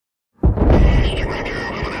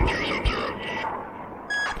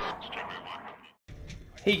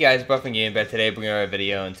Hey guys, Buffing Game Back today, bringing out a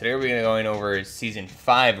video, and today we're going to be going over Season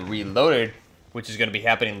 5 Reloaded, which is going to be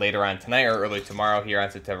happening later on tonight or early tomorrow here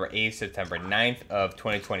on September 8th, September 9th of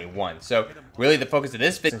 2021. So really the focus of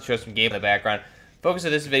this video, show some game in the background, focus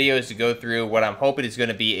of this video is to go through what I'm hoping is going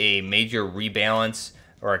to be a major rebalance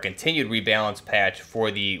or a continued rebalance patch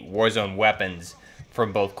for the Warzone weapons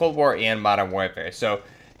from both Cold War and Modern Warfare. So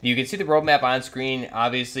you can see the roadmap on screen,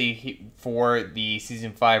 obviously, for the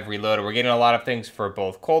Season 5 Reloaded. We're getting a lot of things for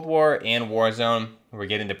both Cold War and Warzone. We're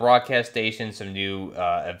getting the broadcast station, some new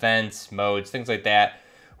events, modes, things like that,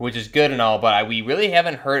 which is good and all, but we really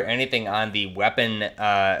haven't heard anything on the weapon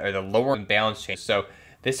or the lower balance change. So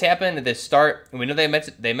this happened at the start. We know they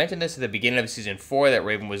mentioned this at the beginning of Season 4, that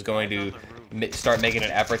Raven was going to start making an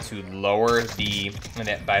effort to lower the,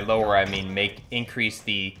 and by lower I mean increase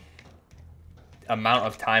the amount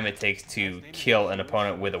of time it takes to kill an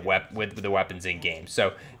opponent with the weapons in game.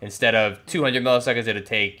 So instead of 200 milliseconds, it'll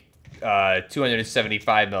take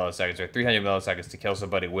 275 milliseconds or 300 milliseconds to kill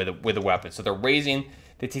somebody with a weapon. So they're raising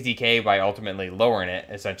the TTK by ultimately lowering it,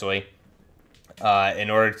 essentially, in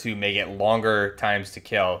order to make it longer times to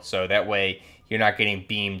kill. So that way you're not getting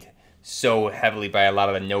beamed so heavily by a lot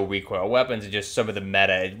of the no recoil weapons and just some of the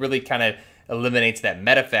meta. It really kind of eliminates that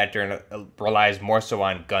meta factor and relies more so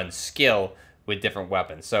on gun skill with different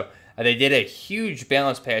weapons. So they did a huge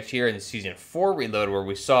balance patch here in the Season 4 Reload, where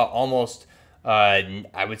we saw almost,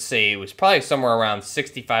 I would say it was probably somewhere around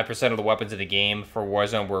 65% of the weapons in the game for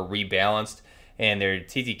Warzone were rebalanced, and their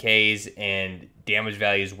TTKs and damage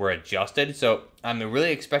values were adjusted. So I'm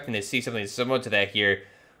really expecting to see something similar to that here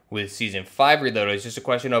with Season 5 Reloaded. It's just a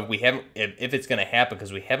question of if it's going to happen,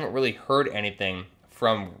 because we haven't really heard anything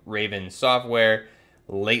from Raven Software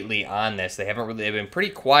lately on this. They've been pretty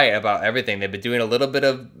quiet about everything. They've been doing a little bit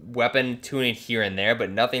of weapon tuning here and there, but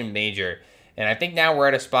nothing major. And I think now we're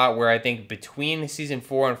at a spot where I think between Season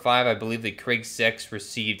 4 and 5, I believe the Krig 6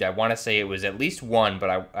 received, I want to say it was at least one,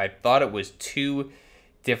 but I thought it was two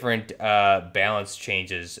different balance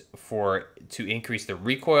changes to increase the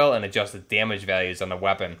recoil and adjust the damage values on the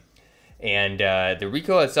weapon. And the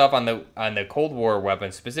recoil itself on the Cold War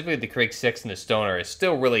weapons, specifically the Krig 6 and the Stoner, is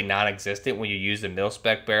still really non-existent when you use the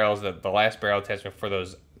mil-spec barrels, the last barrel attachment for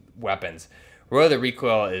those weapons. Really, the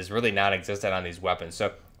recoil is really non-existent on these weapons.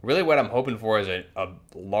 So really what I'm hoping for is a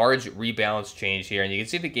large rebalance change here. And you can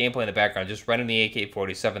see the gameplay in the background, just running the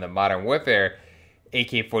AK-47, the Modern Warfare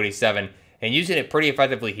AK-47, and using it pretty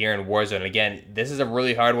effectively here in Warzone. Again, this is a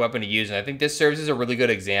really hard weapon to use, and I think this serves as a really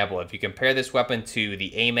good example. If you compare this weapon to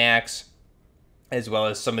the AMAX, as well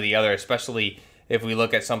as some of the other, especially if we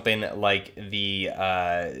look at something like the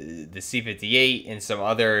C58 and some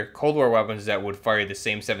other Cold War weapons that would fire the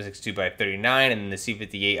same 7.62 by 39, and the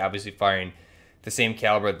C58 obviously firing the same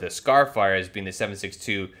caliber that the Scar fires, being the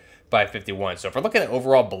 7.62 by 51. So if we're looking at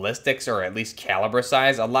overall ballistics, or at least caliber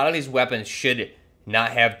size, a lot of these weapons should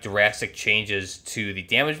not have drastic changes to the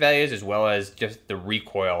damage values as well as just the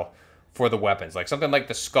recoil for the weapons. Like something like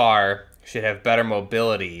the Scar should have better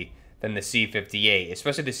mobility than the C58.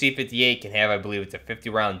 Especially the C58 can have, I believe it's a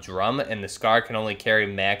 50-round drum, and the Scar can only carry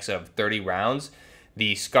max of 30 rounds.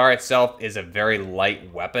 The Scar itself is a very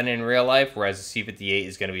light weapon in real life, whereas the C58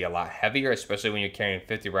 is going to be a lot heavier, especially when you're carrying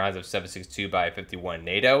 50 rounds of 7.62 by 51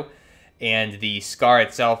 NATO. And the Scar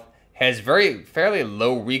itself has fairly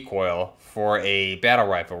low recoil for a battle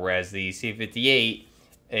rifle, whereas the C58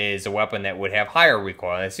 is a weapon that would have higher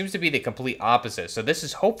recoil, and it seems to be the complete opposite. So this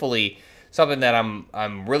is hopefully something that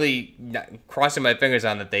I'm really crossing my fingers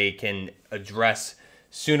on that they can address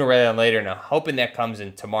sooner rather than later, and I'm hoping that comes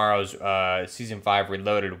in tomorrow's Season 5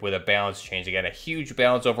 Reloaded with a balance change. Again, a huge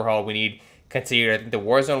balance overhaul we need continued. I think the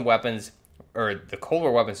Warzone weapons, or the Cold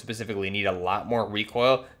War weapons specifically, need a lot more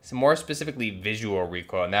recoil, some more specifically visual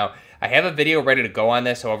recoil. Now, I have a video ready to go on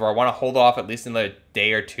this. However, I want to hold off at least another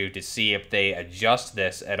day or two to see if they adjust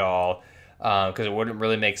this at all, because it wouldn't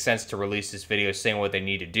really make sense to release this video saying what they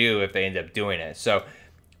need to do if they end up doing it. So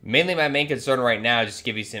mainly my main concern right now, just to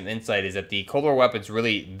give you some insight, is that the Cold War weapons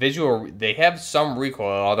really they have some recoil,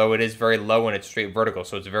 although it is very low and it's straight vertical,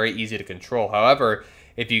 so it's very easy to control. However,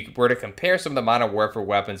 if you were to compare some of the Modern Warfare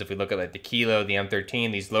weapons, if we look at like the Kilo, the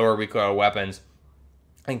M13, these lower recoil weapons,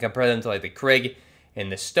 and compare them to like the Krig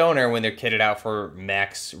and the Stoner when they're kitted out for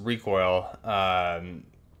max recoil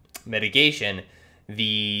mitigation,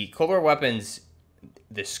 the Cold War weapons,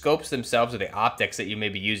 the scopes themselves, or the optics that you may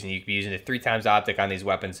be using, you could be using the 3x optic on these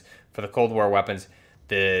weapons for the Cold War weapons.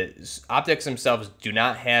 The optics themselves do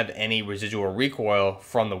not have any residual recoil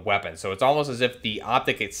from the weapon. So it's almost as if the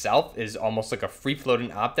optic itself is almost like a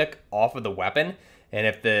free-floating optic off of the weapon, And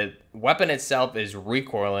if the weapon itself is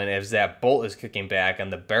recoiling, as that bolt is kicking back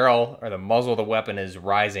and the barrel or the muzzle of the weapon is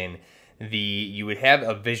rising, you would have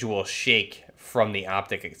a visual shake from the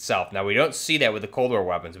optic itself. Now, we don't see that with the Cold War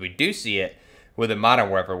weapons. We do see it with the Modern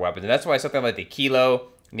Warfare weapons. And that's why something like the Kilo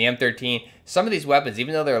and the M13, some of these weapons,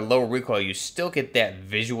 even though they're low recoil, you still get that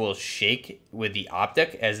visual shake with the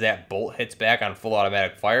optic as that bolt hits back on full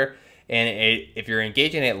automatic fire. And if you're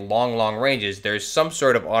engaging at long ranges, there's some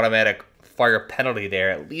sort of automatic fire penalty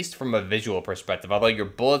there, at least from a visual perspective. Although your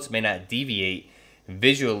bullets may not deviate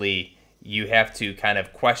visually, you have to kind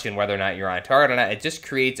of question whether or not you're on target or not. It just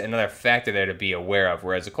creates another factor there to be aware of,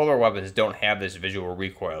 whereas the Cold War weapons don't have this visual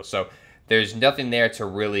recoil. So there's nothing there to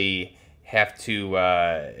really have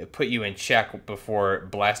to put you in check before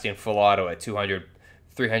blasting full auto at 200,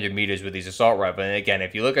 300 meters with these assault rifles. And again,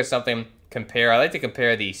 if you look at something, I like to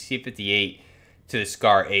compare the C58 to the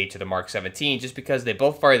SCAR 8 to the Mark 17, just because they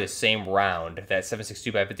both fire the same round, that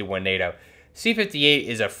 7.62x51 NATO. C58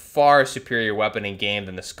 is a far superior weapon in game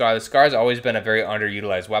than the SCAR. The SCAR has always been a very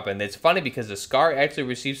underutilized weapon. It's funny because the SCAR actually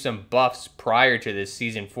received some buffs prior to this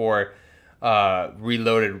Season 4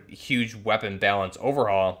 reloaded huge weapon balance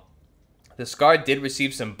overhaul. The SCAR did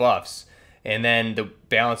receive some buffs, and then the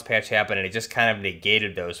balance patch happened, and it just kind of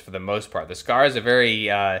negated those for the most part. The SCAR is a very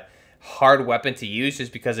hard weapon to use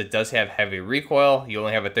just because it does have heavy recoil. You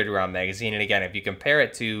only have a 30-round magazine, and again, if you compare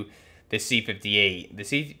it to the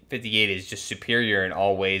C58 is just superior in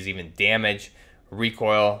all ways, even damage,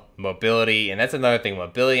 recoil, mobility, and that's another thing,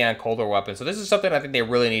 mobility on Cold War weapons. So this is something I think they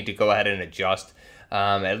really need to go ahead and adjust,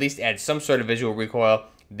 at least add some sort of visual recoil.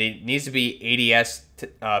 There needs to be ADS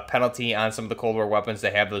penalty on some of the Cold War weapons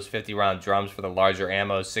that have those 50-round drums for the larger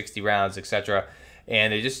ammos, 60 rounds, etc.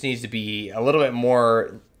 And there just needs to be a little bit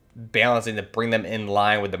more balancing to bring them in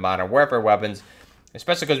line with the Modern Warfare weapons,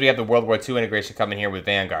 especially because we have the World War II integration coming here with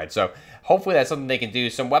Vanguard. So hopefully that's something they can do.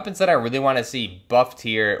 Some weapons that I really want to see buffed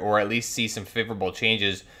here, or at least see some favorable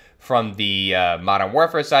changes from the Modern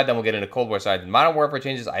Warfare side. Then we'll get into Cold War side. The Modern Warfare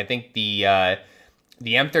changes, I think the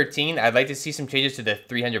M13, I'd like to see some changes to the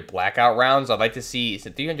 300 Blackout rounds. I'd like to see, the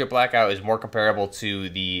 300 Blackout is more comparable to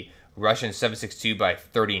the Russian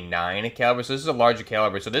 7.62x39 caliber. So this is a larger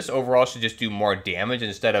caliber. So this overall should just do more damage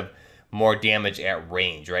instead of more damage at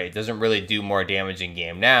range, right? It doesn't really do more damage in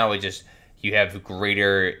game now. It just, you have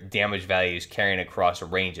greater damage values carrying across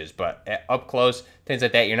ranges. But up close, things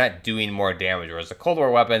like that, you're not doing more damage. Whereas the Cold War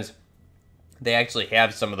weapons, they actually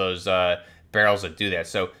have some of those barrels that do that.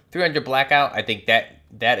 So 300 Blackout, I think that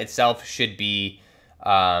itself should be,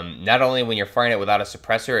 not only when you're firing it without a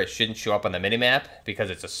suppressor, it shouldn't show up on the minimap because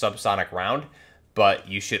it's a subsonic round, but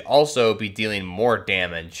you should also be dealing more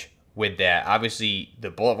damage with that. Obviously, the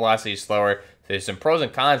bullet velocity is slower. There's some pros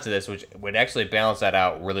and cons to this, which would actually balance that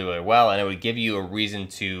out really well, and it would give you a reason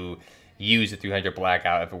to use the 300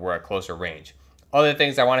 Blackout if it were at closer range. Other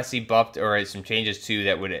things I want to see buffed, or some changes to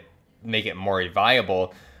that would make it more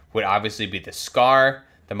viable, would obviously be the SCAR,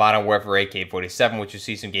 the Modern Warfare AK-47, which you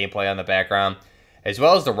see some gameplay on the background, as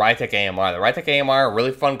well as the Rytec AMR. The Rytec AMR, a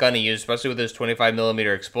really fun gun to use, especially with those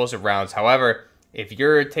 25mm explosive rounds. However, if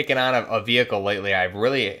you're taking on a vehicle lately, I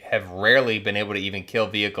really have rarely been able to even kill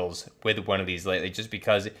vehicles with one of these lately, just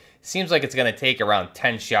because it seems like it's going to take around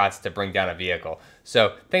 10 shots to bring down a vehicle.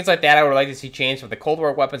 So things like that I would like to see change. For the Cold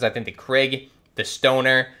War weapons, I think the Krig, the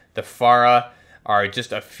Stoner, the Farah are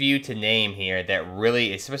just a few to name here that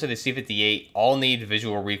really, especially the C58, all need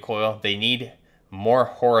visual recoil. They need more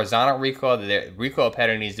horizontal recoil. The recoil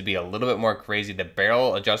pattern needs to be a little bit more crazy. The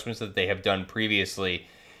barrel adjustments that they have done previously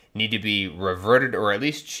need to be reverted, or at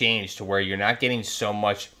least changed to where you're not getting so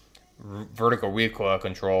much vertical recoil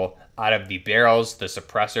control out of the barrels, the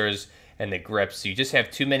suppressors, and the grips. So you just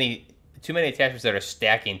have too many attachments that are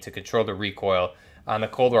stacking to control the recoil on the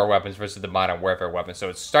Cold War weapons versus the Modern Warfare weapons. So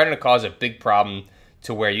it's starting to cause a big problem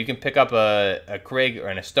to where you can pick up a Krig or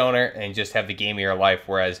a Stoner and just have the game of your life,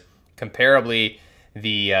 whereas comparably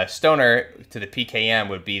the Stoner to the PKM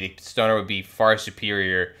would be far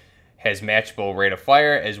superior, has matchable rate of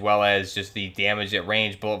fire, as well as just the damage at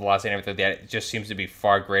range, bullet velocity, and everything like that. It just seems to be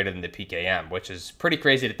far greater than the PKM, which is pretty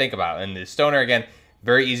crazy to think about. And the Stoner, again,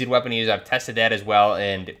 very easy weapon to use. I've tested that as well,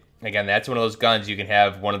 and again, that's one of those guns you can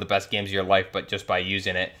have one of the best games of your life, but just by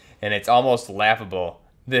using it. And it's almost laughable,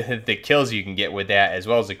 the kills you can get with that, as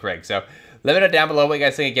well as the Krig. So let me know down below what you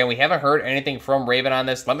guys think. Again, we haven't heard anything from Raven on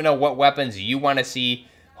this. Let me know what weapons you want to see.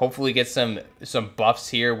 Hopefully get some buffs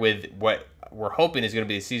here with what we're hoping is going to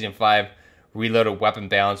be the Season 5 reloaded weapon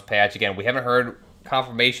balance patch. Again, we haven't heard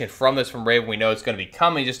confirmation from Raven. We know it's going to be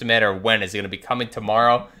coming, just a matter of when. Is it going to be coming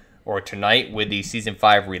tomorrow or tonight with the Season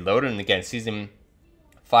 5 reloaded? And again, Season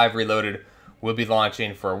 5 reloaded will be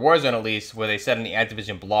launching for Warzone at least, where they said in the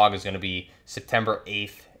Activision blog is going to be September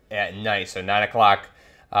 8th at night, so 9 o'clock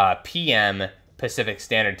p.m. Pacific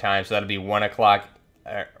Standard Time, so that'll be 1 o'clock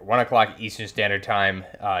Eastern Standard Time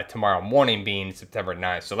tomorrow morning, being September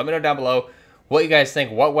 9th. So let me know down below what you guys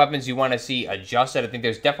think, what weapons you want to see adjusted. I think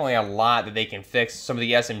there's definitely a lot that they can fix. Some of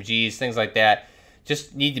the SMGs, things like that,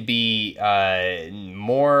 just need to be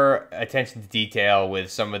more attention to detail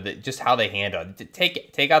with some of the, just how they handle it.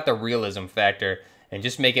 Take out the realism factor and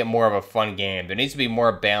just make it more of a fun game. There needs to be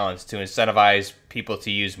more balance to incentivize people to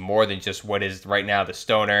use more than just what is right now the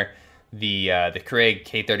Stoner, the Krieg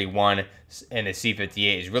K31, and the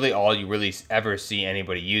C58 is really all you really ever see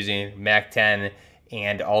anybody using. MAC-10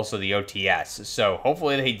 and also the OTS. So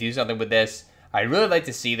hopefully they do something with this. I'd really like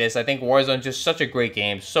to see this. I think Warzone is just such a great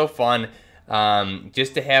game, so fun.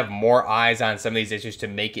 Just to have more eyes on some of these issues to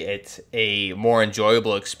make it a more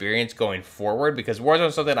enjoyable experience going forward, because Warzone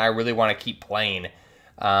is something I really want to keep playing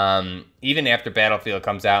even after Battlefield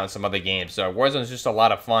comes out and some other games. So Warzone is just a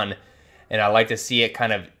lot of fun, and I like to see it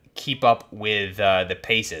kind of keep up with the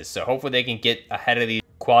paces. So hopefully they can get ahead of these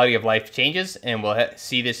quality of life changes, and we'll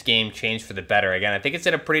see this game change for the better. Again, I think it's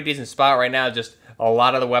in a pretty decent spot right now. Just a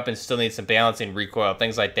lot of the weapons still need some balancing, recoil,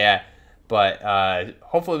 things like that. But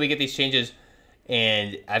hopefully we get these changes,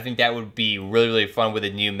 and I think that would be really, really fun with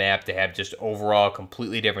a new map to have just overall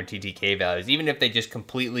completely different TTK values. Even if they just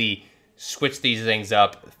completely switched these things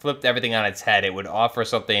up, flipped everything on its head, it would offer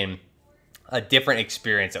something, a different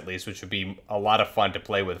experience at least, which would be a lot of fun to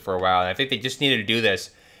play with for a while. And I think they just needed to do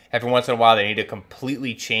this. Every once in a while, they need to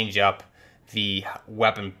completely change up the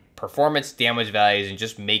weapon performance, damage values, and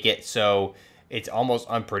just make it so it's almost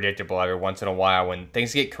unpredictable every once in a while. When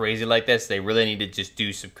things get crazy like this, they really need to just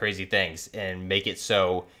do some crazy things and make it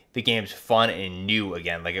so the game's fun and new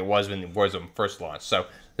again, like it was when Warzone first launched. So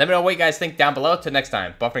let me know what you guys think down below. Till next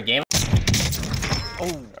time, Buffner Game.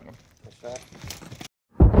 Oh.